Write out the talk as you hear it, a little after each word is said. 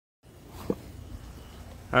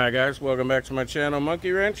Hi guys, welcome back to my channel,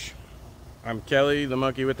 Monkey Wrench. I'm Kelly, the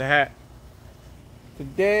monkey with the hat.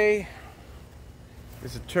 Today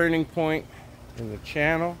is a turning point in the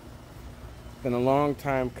channel. It's been a long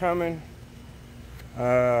time coming.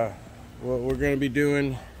 What we're going to be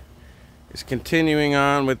doing is continuing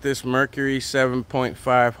on with this Mercury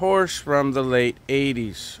 7.5 horse from the late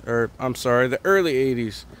 80s, or I'm sorry, the early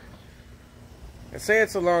 80s. I say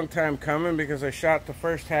it's a long time coming because I shot the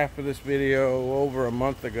first half of this video over a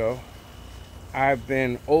month ago. I've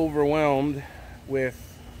been overwhelmed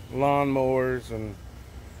with lawnmowers and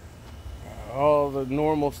all the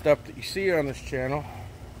normal stuff that you see on this channel,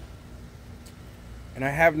 and I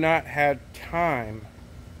have not had time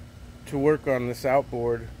to work on this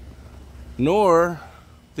outboard, nor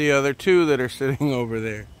the other two that are sitting over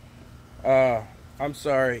there. I'm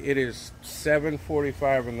sorry, it is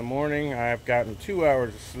 7:45 in the morning. I've gotten 2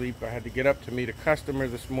 hours of sleep. I had to get up to meet a customer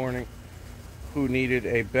this morning who needed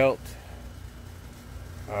a belt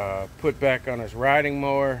put back on his riding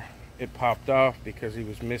mower. It popped off because he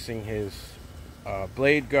was missing his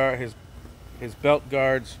blade guard, his belt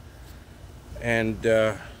guards, and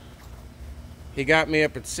he got me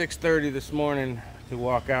up at 6:30 this morning to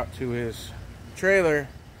walk out to his trailer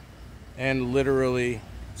and literally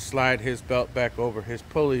slide his belt back over his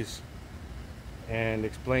pulleys and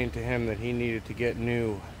explain to him that he needed to get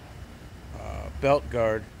new belt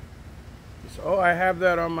guard. He said, "Oh, I have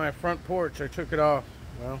that on my front porch. I took it off."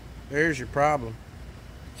 Well, there's your problem.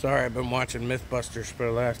 Sorry, I've been watching Mythbusters for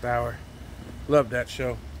the last hour. Love that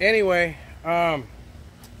show. Anyway,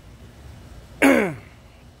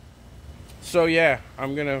 so yeah,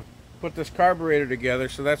 I'm gonna put this carburetor together.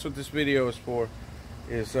 So that's what this video is for,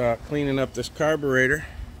 is cleaning up this carburetor.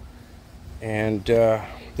 And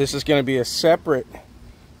this is going to be a separate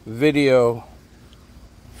video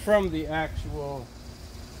from the actual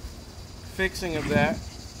fixing of that.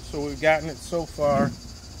 So we've gotten it so far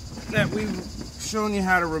that we've shown you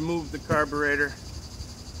how to remove the carburetor,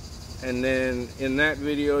 and then in that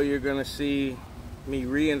video you're going to see me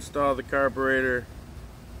reinstall the carburetor,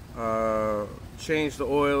 change the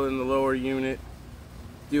oil in the lower unit,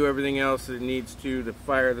 do everything else that it needs to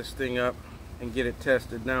fire this thing up and get it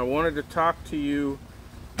tested. Now, I wanted to talk to you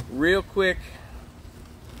real quick.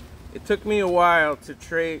 It took me a while to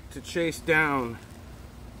chase down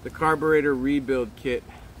the carburetor rebuild kit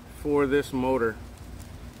for this motor,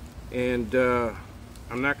 and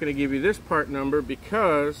I'm not going to give you this part number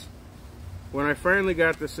because when I finally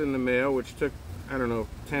got this in the mail, which took, I don't know,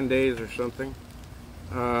 10 days or something,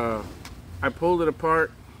 I pulled it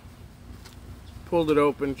apart, pulled it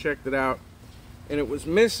open, checked it out, and it was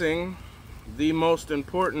missing the most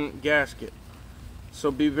important gasket.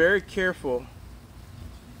 So be very careful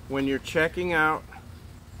when you're checking out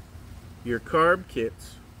your carb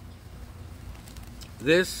kits.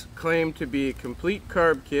 This claimed to be a complete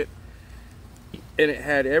carb kit, and it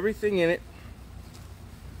had everything in it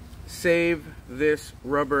save this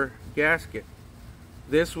rubber gasket.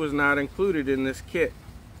 This was not included in this kit.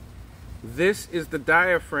 This is the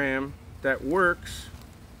diaphragm that works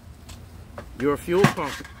your fuel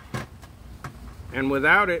pump. And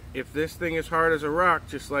without it, if this thing is hard as a rock,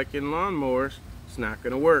 just like in lawnmowers, it's not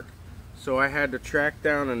going to work. So I had to track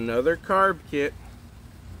down another carb kit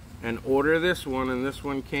and order this one, and this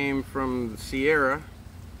one came from Sierra.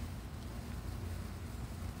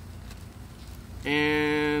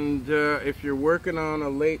 And if you're working on a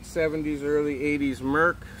late 70s, early 80s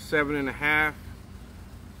Merc 7.5,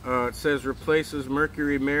 it says replaces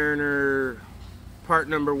Mercury Mariner part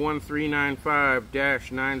number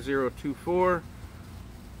 1395-9024.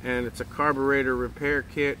 And it's a carburetor repair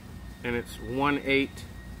kit, and it's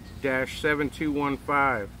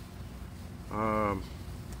 18-7215.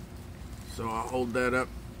 So I'll hold that up.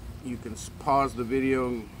 You can pause the video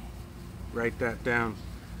and write that down.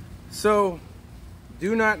 So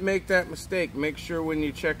do not make that mistake. Make sure when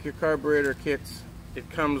you check your carburetor kits, it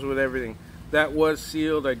comes with everything. That was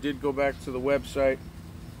sealed. I did go back to the website,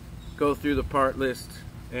 go through the part list,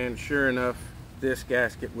 and sure enough, this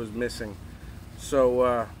gasket was missing.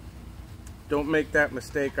 So don't make that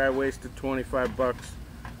mistake. I wasted 25 bucks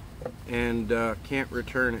and can't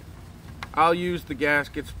return it. I'll use the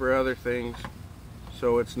gaskets for other things,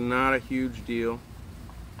 so it's not a huge deal.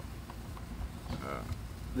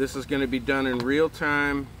 This is going to be done in real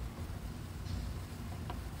time,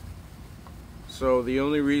 so the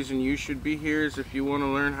only reason you should be here is if you want to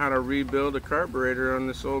learn how to rebuild a carburetor on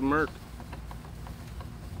this old Merc.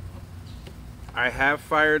 I have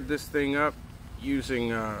fired this thing up using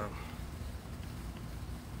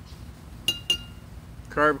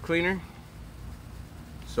carb cleaner,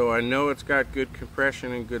 so I know it's got good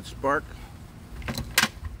compression and good spark.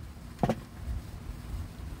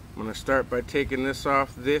 I'm going to start by taking this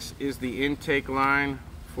off. This is the intake line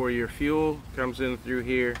for your fuel. Comes in through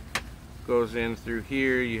here, goes in through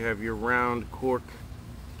here. You have your round cork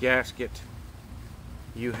gasket.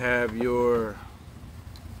 You have your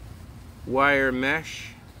wire mesh.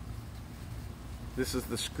 This is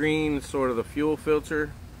the screen, sort of the fuel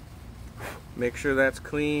filter. Make sure that's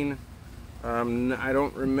clean. I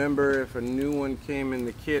don't remember if a new one came in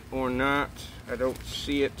the kit or not. I don't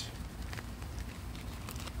see it.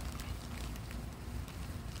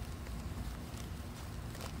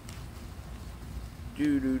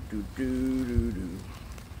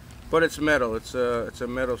 But it's metal. It's a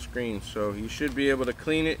metal screen, so you should be able to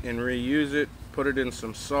clean it and reuse it. Put it in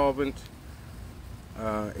some solvent.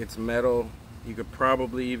 It's metal. You could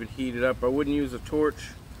probably even heat it up. I wouldn't use a torch,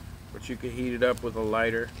 but you could heat it up with a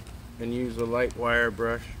lighter and use a light wire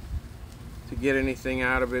brush to get anything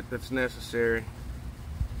out of it that's necessary.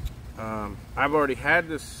 I've already had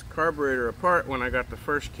this carburetor apart when I got the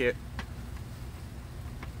first kit,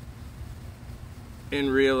 and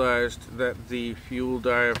realized that the fuel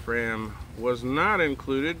diaphragm was not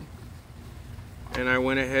included, and I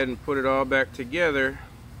went ahead and put it all back together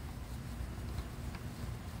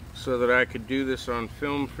so that I could do this on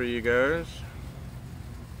film for you guys.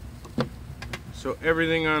 So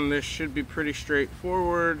everything on this should be pretty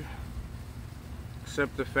straightforward,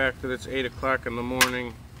 except the fact that it's 8 o'clock in the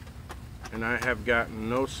morning and I have gotten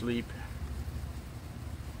no sleep.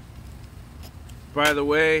 By the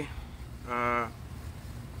way,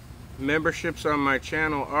 memberships on my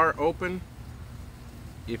channel are open.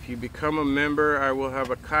 If you become a member, I will have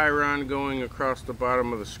a chyron going across the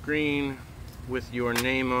bottom of the screen with your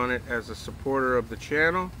name on it as a supporter of the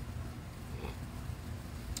channel.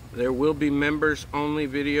 There will be members only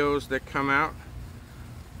videos that come out,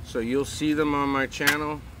 so you'll see them on my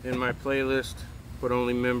channel in my playlist, but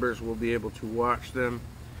only members will be able to watch them.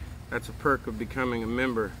 That's a perk of becoming a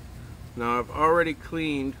member. Now, I've already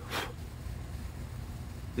cleaned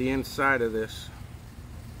the inside of this.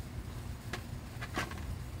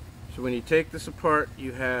 So when you take this apart,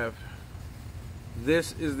 you have,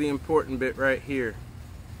 this is the important bit right here.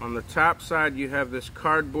 On the top side you have this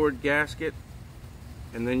cardboard gasket,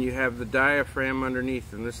 and then you have the diaphragm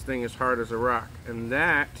underneath, and this thing is hard as a rock. And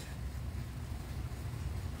that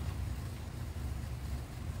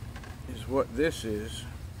is what this is.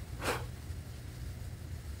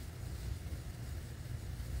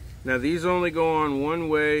 Now these only go on one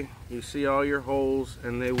way. You see all your holes,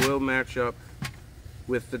 and they will match up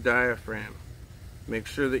with the diaphragm. Make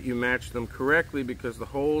sure that you match them correctly, because the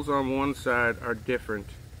holes on one side are different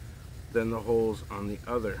than the holes on the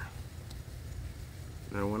other.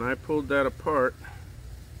 Now when I pulled that apart,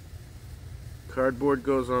 cardboard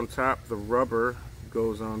goes on top, the rubber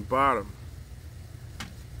goes on bottom.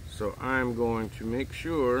 So I'm going to make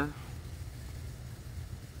sure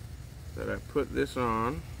that I put this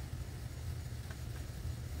on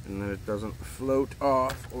and that it doesn't float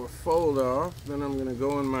off or fold off. Then I'm going to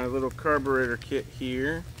go in my little carburetor kit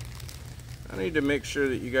here. I need to make sure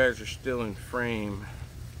that you guys are still in frame.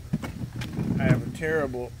 I have a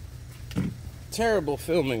terrible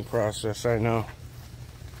filming process, I know.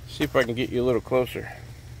 See if I can get you a little closer.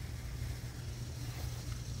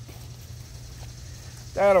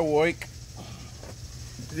 That'll work.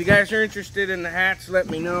 If you guys are interested in the hats, let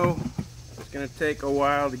me know. It's going to take a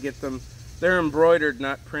while to get them. They're embroidered,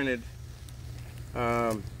 not printed.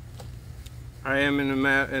 I am in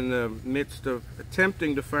the midst of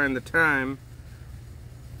attempting to find the time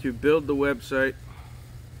to build the website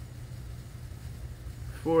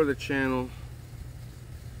for the channel.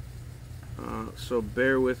 So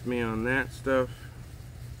bear with me on that stuff.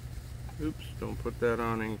 Oops, don't put that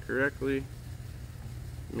on incorrectly.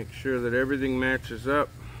 Make sure that everything matches up.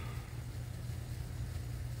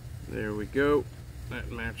 There we go.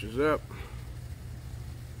 That matches up.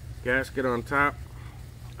 Gasket on top.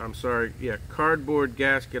 I'm sorry, yeah, cardboard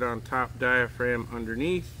gasket on top, diaphragm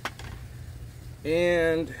underneath.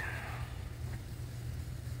 And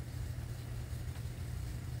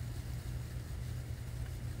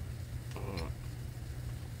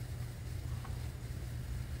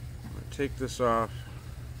take this off.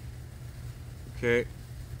 Okay,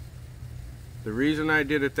 the reason I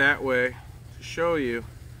did it that way, to show you,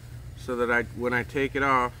 so that when I take it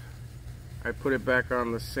off, I put it back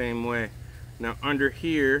on the same way. Now under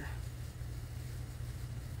here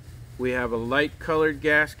we have a light colored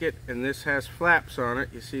gasket, and this has flaps on it.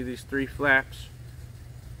 You see these 3 flaps.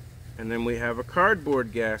 And then we have a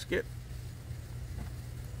cardboard gasket.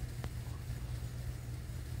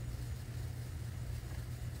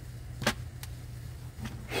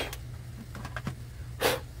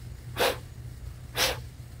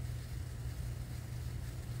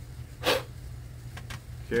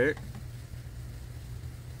 Okay,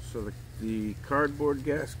 so the cardboard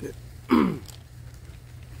gasket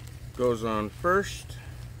goes on first.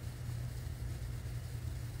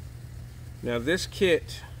 Now this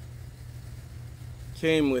kit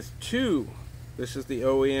came with two, this is the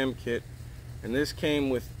OEM kit, and this came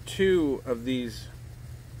with two of these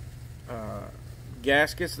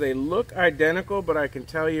gaskets. They look identical, but I can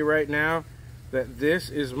tell you right now that this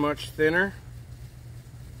is much thinner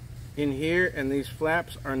in here, and these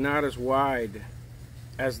flaps are not as wide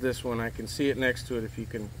as this one. I can see it next to it if you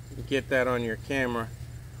can get that on your camera.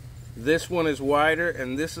 This one is wider,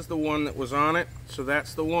 and this is the one that was on it, so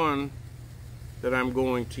that's the one that I'm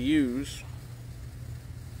going to use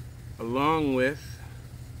along with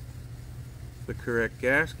the correct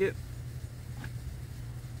gasket.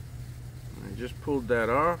 I just pulled that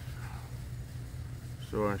off,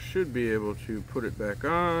 so I should be able to put it back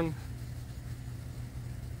on.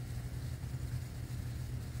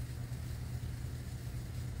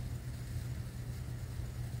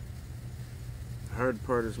 The hard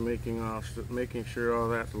part is making sure all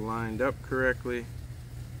that's lined up correctly.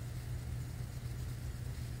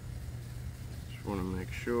 Just want to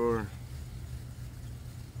make sure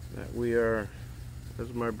that we are,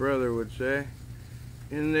 as my brother would say,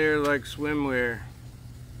 in there like swimwear.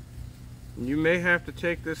 You may have to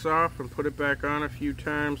take this off and put it back on a few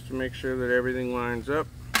times to make sure that everything lines up.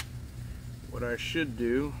 What I should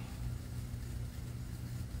do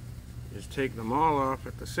is take them all off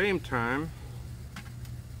at the same time,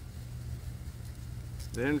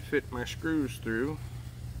 then fit my screws through.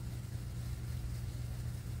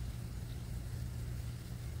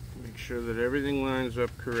 Make sure that everything lines up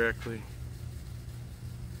correctly.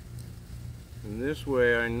 And this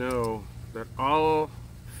way I know that all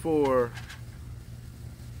four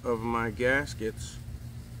of my gaskets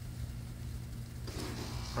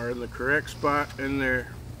are in the correct spot and they're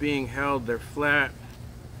being held, they're flat.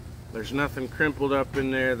 There's nothing crimpled up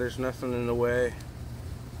in there, there's nothing in the way.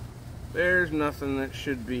 There's nothing that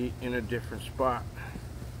should be in a different spot.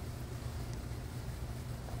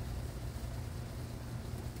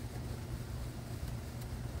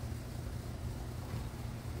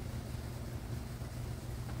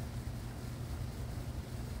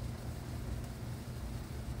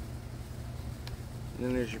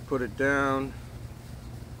 Then as you put it down,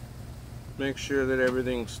 make sure that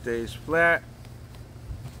everything stays flat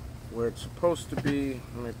where it's supposed to be.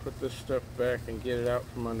 Let me put this stuff back and get it out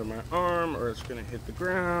from under my arm, or it's going to hit the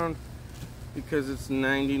ground because it's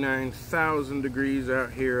 99,000 degrees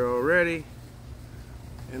out here already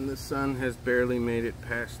and the sun has barely made it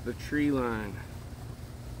past the tree line.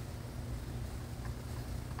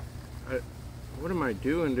 What am I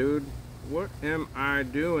doing, dude? What am I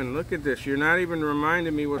doing? Look at this. You're not even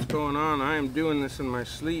reminding me what's going on. I am doing this in my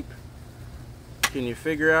sleep. Can you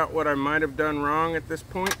figure out what I might have done wrong at this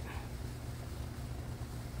point?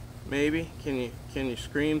 Maybe. Can you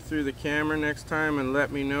scream through the camera next time and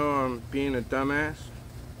let me know I'm being a dumbass?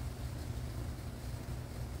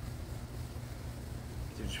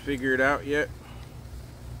 Did you figure it out yet?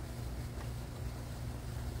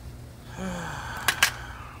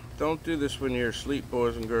 Don't do this when you're asleep,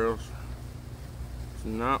 boys and girls. It's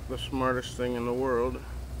not the smartest thing in the world.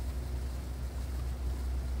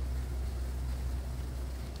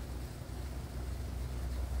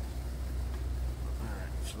 Alright,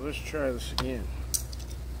 so let's try this again.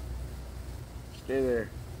 Stay there.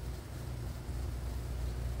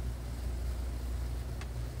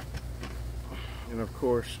 And of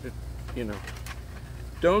course,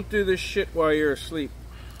 don't do this shit while you're asleep.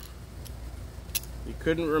 You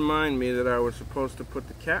couldn't remind me that I was supposed to put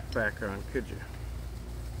the cap back on, could you?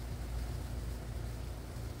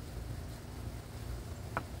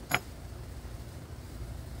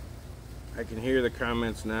 I can hear the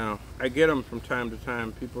comments now. I get them from time to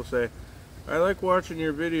time. People say, I like watching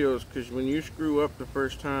your videos because when you screw up the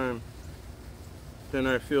first time, then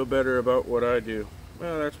I feel better about what I do.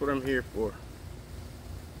 Well, that's what I'm here for.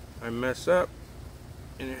 I mess up,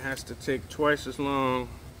 and it has to take twice as long,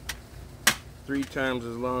 3 times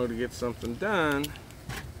as long to get something done,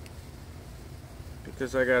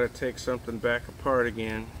 because I gotta take something back apart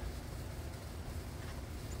again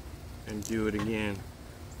and do it again.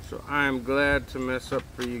 So I'm glad to mess up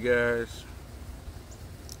for you guys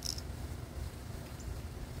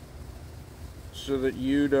so that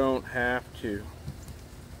you don't have to.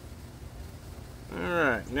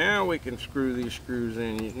 Alright, now we can screw these screws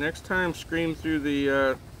in. Next time, scream through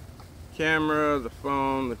the camera, the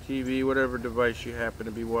phone, the TV, whatever device you happen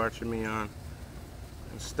to be watching me on,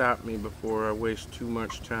 and stop me before I waste too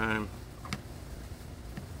much time.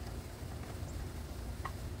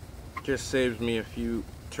 Just saves me a few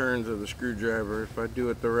turns of the screwdriver if I do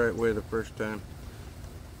it the right way the first time.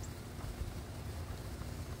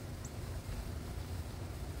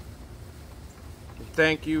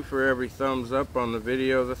 Thank you for every thumbs up on the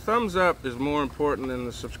video. The thumbs up is more important than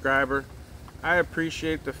the subscriber. I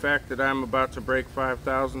appreciate the fact that I'm about to break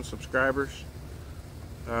 5,000 subscribers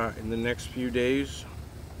in the next few days.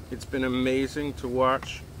 It's been amazing to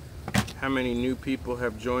watch how many new people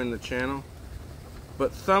have joined the channel.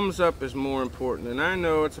 But thumbs up is more important. And I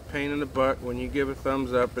know it's a pain in the butt when you give a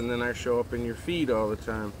thumbs up and then I show up in your feed all the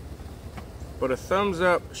time. But a thumbs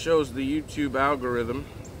up shows the YouTube algorithm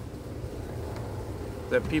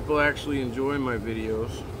that people actually enjoy my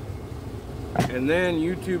videos, and then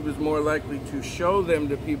YouTube is more likely to show them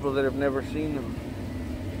to people that have never seen them.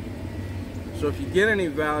 So if you get any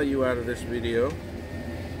value out of this video,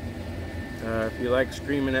 if you like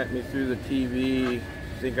screaming at me through the TV,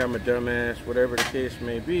 think I'm a dumbass, whatever the case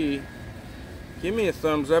may be, give me a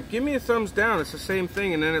thumbs up, give me a thumbs down. It's the same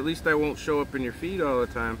thing, and then at least I won't show up in your feed all the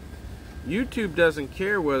time. YouTube doesn't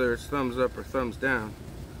care whether it's thumbs up or thumbs down.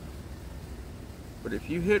 But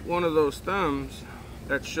if you hit one of those thumbs,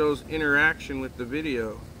 that shows interaction with the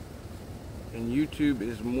video, and YouTube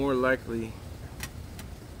is more likely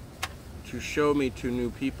to show me to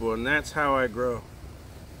new people, and that's how I grow.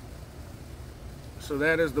 So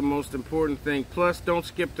that is the most important thing. Plus, don't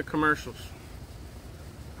skip the commercials.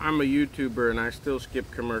 I'm a YouTuber and I still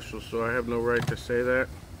skip commercials, so I have no right to say that.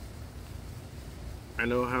 I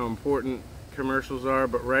know how important commercials are,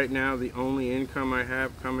 but right now the only income I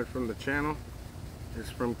have coming from the channel is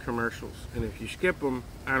from commercials, and if you skip them,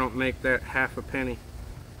 I don't make that half a penny.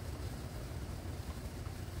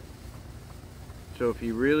 So if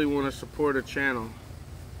you really want to support a channel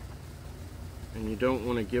and you don't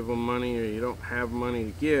want to give them money, or you don't have money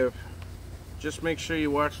to give, just make sure you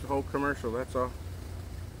watch the whole commercial, that's all.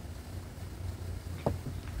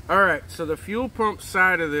 Alright, so the fuel pump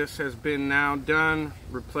side of this has been now done,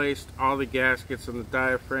 replaced. All the gaskets and the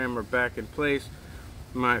diaphragm are back in place.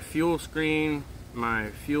 My fuel screen, my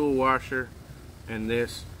fuel washer, and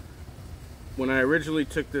this. When I originally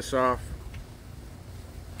took this off,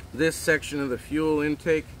 this section of the fuel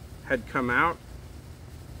intake had come out.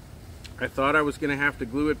 I thought I was going to have to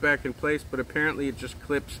glue it back in place, but apparently it just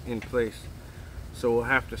clips in place. So we'll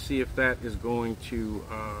have to see if that is going to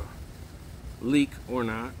leak or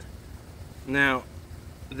not. Now,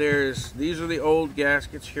 these are the old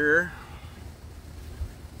gaskets here,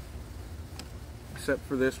 except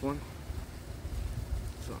for this one.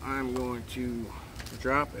 So I'm going to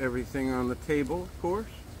drop everything on the table, of course.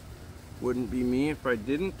 Wouldn't be me if I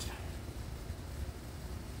didn't.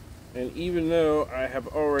 And even though I have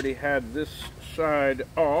already had this side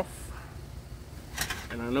off,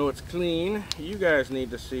 and I know it's clean, you guys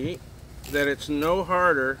need to see that it's no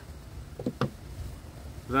harder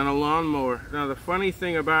than a lawnmower. Now the funny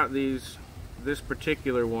thing about this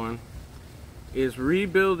particular one, is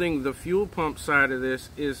rebuilding the fuel pump side of this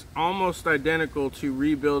is almost identical to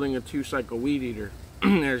rebuilding a 2-cycle weed eater.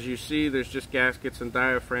 As you see, there's just gaskets and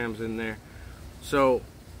diaphragms in there. So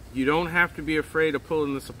you don't have to be afraid of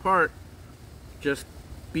pulling this apart. Just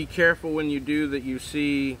be careful when you do that you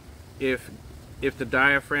see if the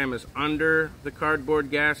diaphragm is under the cardboard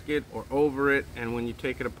gasket or over it, and when you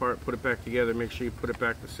take it apart, put it back together, make sure you put it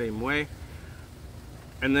back the same way.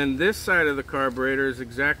 And then this side of the carburetor is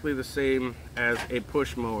exactly the same as a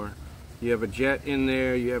push mower. You have a jet in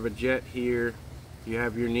there, you have a jet here, you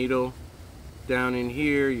have your needle down in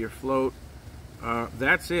here, your float.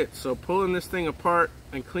 That's it. So pulling this thing apart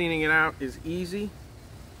and cleaning it out is easy.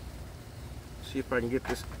 See if I can get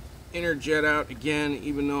this inner jet out again,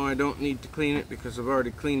 even though I don't need to clean it because I've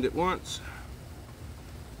already cleaned it once.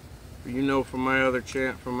 But you know from my other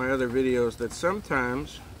videos that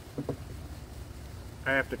sometimes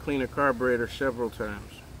I have to clean a carburetor several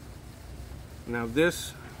times. Now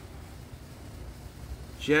this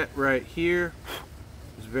jet right here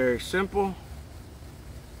is very simple.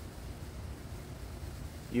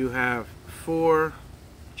 You have 4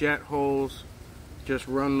 jet holes. Just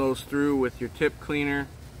run those through with your tip cleaner,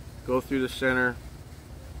 go through the center,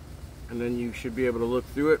 and then you should be able to look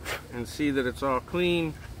through it and see that it's all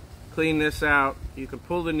clean. Clean this out. You can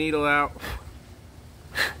pull the needle out.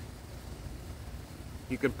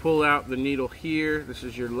 You can pull out the needle here. This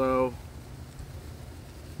is your low.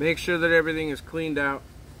 Make sure that everything is cleaned out.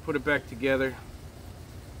 Put it back together.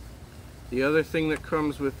 The other thing that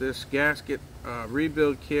comes with this gasket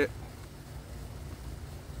rebuild kit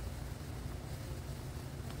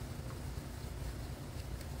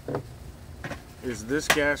is this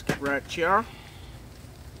gasket right here.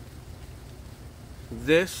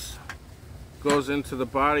 This goes into the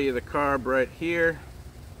body of the carb right here.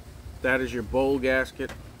 That is your bowl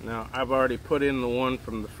gasket. Now I've already put in the one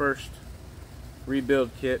from the first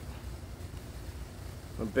rebuild kit.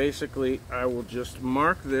 But basically I will just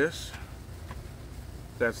mark this.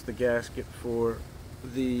 That's the gasket for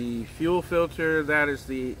the fuel filter. That is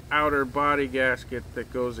the outer body gasket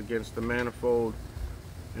that goes against the manifold.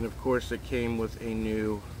 And of course it came with a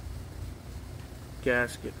new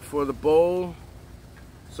gasket for the bowl.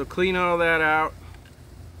 So clean all that out.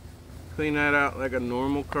 Clean that out like a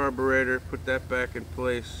normal carburetor. Put that back in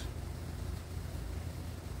place.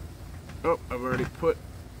 Oh, I've already put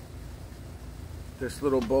this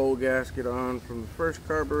little bowl gasket on from the first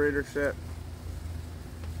carburetor set.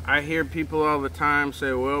 I hear people all the time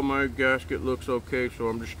say, well, my gasket looks okay, so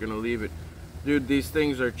I'm just gonna leave it. Dude, these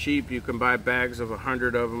things are cheap. You can buy bags of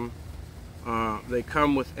 100 of them. They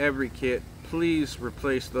come with every kit. Please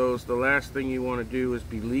replace those. The last thing you want to do is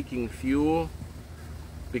be leaking fuel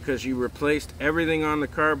because you replaced everything on the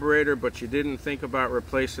carburetor, but you didn't think about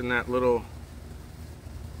replacing that little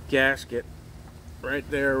gasket right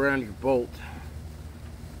there around your bolt.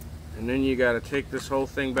 And then you got to take this whole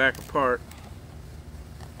thing back apart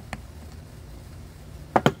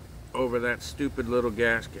over that stupid little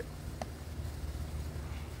gasket.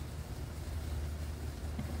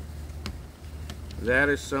 That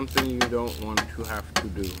is something you don't want to have to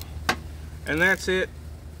do. And that's it.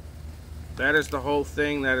 That is the whole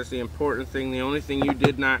thing. That is the important thing. The only thing you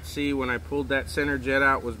did not see when I pulled that center jet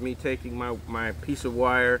out was me taking my piece of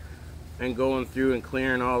wire and going through and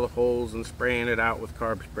clearing all the holes and spraying it out with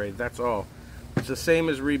carb spray. That's all. It's the same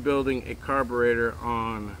as rebuilding a carburetor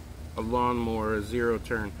on a lawnmower, a zero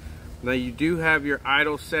turn. Now you do have your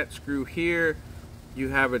idle set screw here, you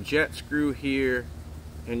have a jet screw here,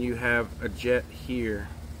 and you have a jet here.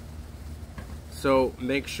 So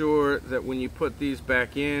make sure that when you put these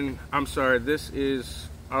back in, I'm sorry, this is,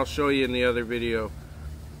 I'll show you in the other video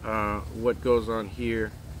what goes on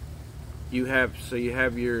here. You have, so you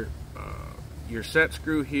have your set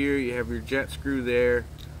screw here, you have your jet screw there,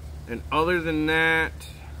 and other than that,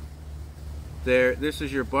 this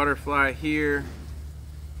is your butterfly here.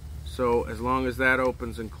 So as long as that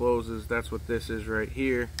opens and closes, that's what this is right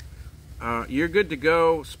here. You're good to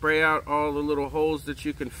go. Spray out all the little holes that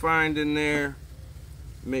you can find in there.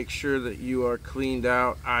 Make sure that you are cleaned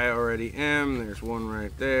out. I already am. There's one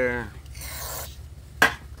right there.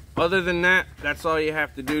 Other than that, that's all you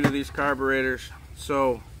have to do to these carburetors.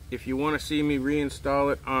 So if you want to see me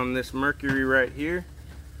reinstall it on this Mercury right here,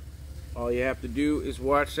 all you have to do is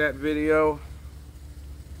watch that video,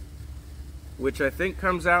 which I think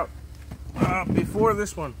comes out before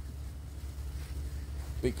this one,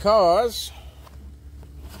 because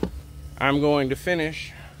I'm going to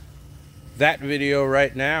finish that video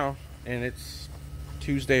right now, and it's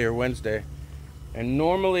Tuesday or Wednesday, and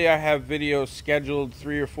normally I have videos scheduled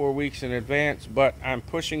 3 or 4 weeks in advance, but I'm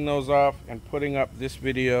pushing those off and putting up this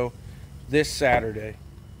video this Saturday,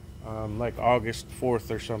 like August 4th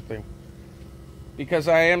or something, because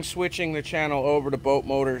I am switching the channel over to boat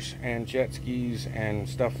motors and jet skis and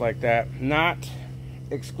stuff like that. Not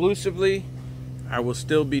exclusively. I will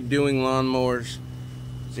still be doing lawnmowers,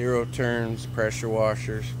 zero turns, pressure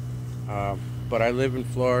washers, but I live in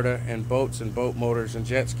Florida, and boats and boat motors and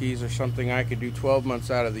jet skis are something I could do 12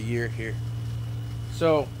 months out of the year here.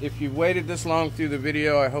 So if you've waited this long through the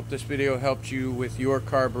video, I hope this video helped you with your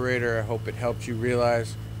carburetor. I hope it helped you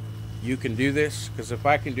realize you can do this, because if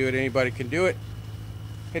I can do it, anybody can do it.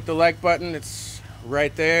 Hit the like button, it's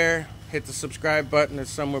right there. Hit the subscribe button, it's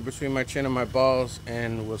somewhere between my chin and my balls,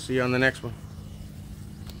 and we'll see you on the next one.